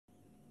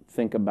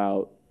think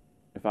about,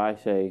 if I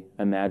say,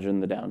 imagine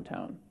the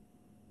downtown,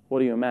 what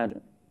do you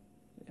imagine?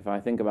 If I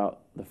think about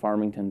the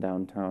Farmington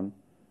downtown,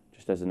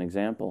 just as an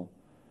example,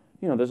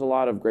 you know, there's a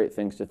lot of great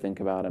things to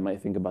think about. I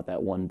might think about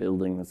that one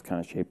building that's kind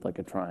of shaped like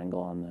a triangle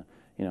on the,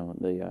 you know,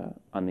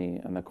 on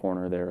the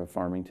corner there of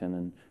Farmington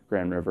and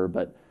Grand River.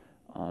 But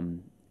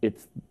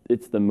it's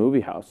the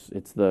movie house.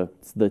 It's the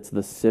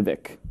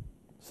Civic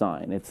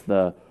sign. It's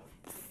the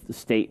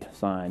state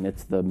sign.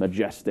 It's the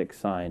majestic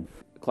sign.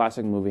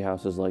 Classic movie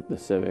houses like the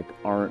Civic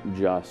aren't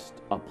just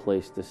a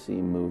place to see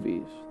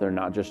movies. They're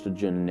not just a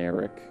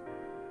generic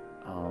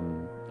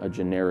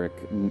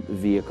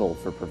vehicle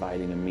for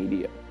providing a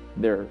media.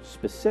 They're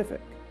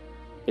specific.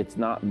 It's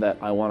not that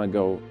I want to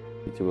go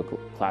to a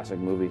classic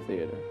movie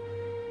theater.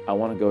 I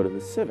want to go to the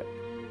Civic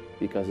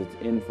because it's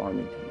in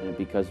Farmington and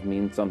it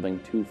means something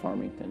to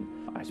Farmington.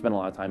 I spent a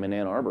lot of time in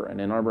Ann Arbor, and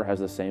Ann Arbor has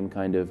the same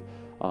kind of,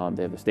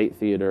 they have the State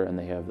Theater and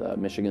they have the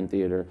Michigan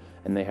Theater,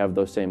 and they have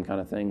those same kind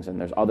of things, and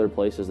there's other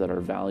places that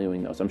are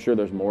valuing those. I'm sure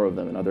there's more of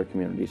them in other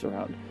communities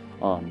around.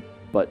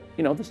 But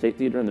you know, the State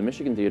Theater and the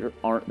Michigan Theater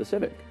aren't the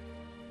Civic,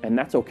 and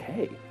that's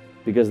okay,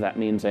 because that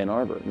means Ann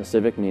Arbor, and the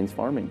Civic means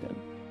Farmington.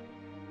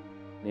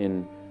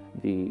 In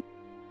the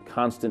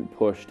constant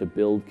push to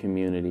build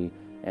community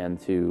and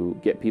to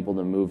get people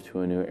to move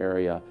to a new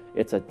area,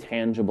 it's a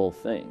tangible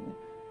thing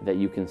that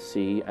you can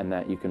see and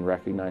that you can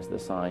recognize the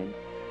sign.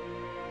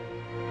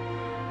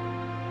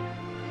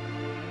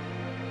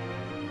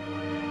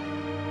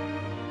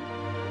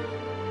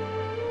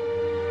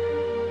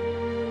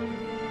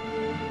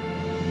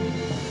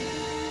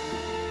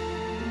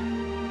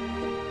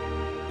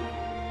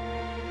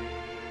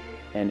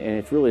 And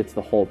it's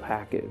the whole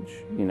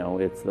package. You know,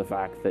 it's the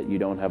fact that you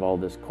don't have all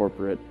this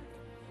corporate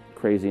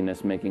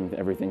craziness making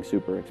everything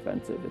super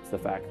expensive. It's the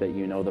fact that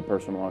you know the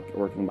person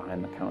working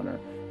behind the counter.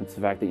 It's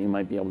the fact that you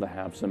might be able to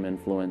have some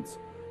influence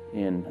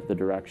in the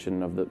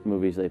direction of the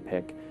movies they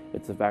pick.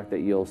 It's the fact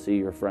that you'll see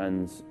your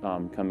friends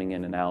coming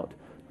in and out.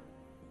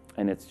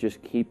 And it's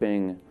just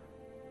keeping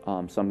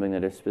something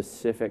that is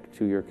specific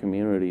to your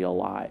community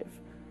alive.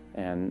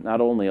 And not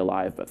only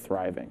alive, but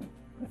thriving.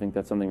 I think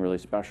that's something really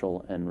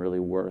special and really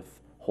worth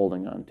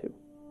holding on to.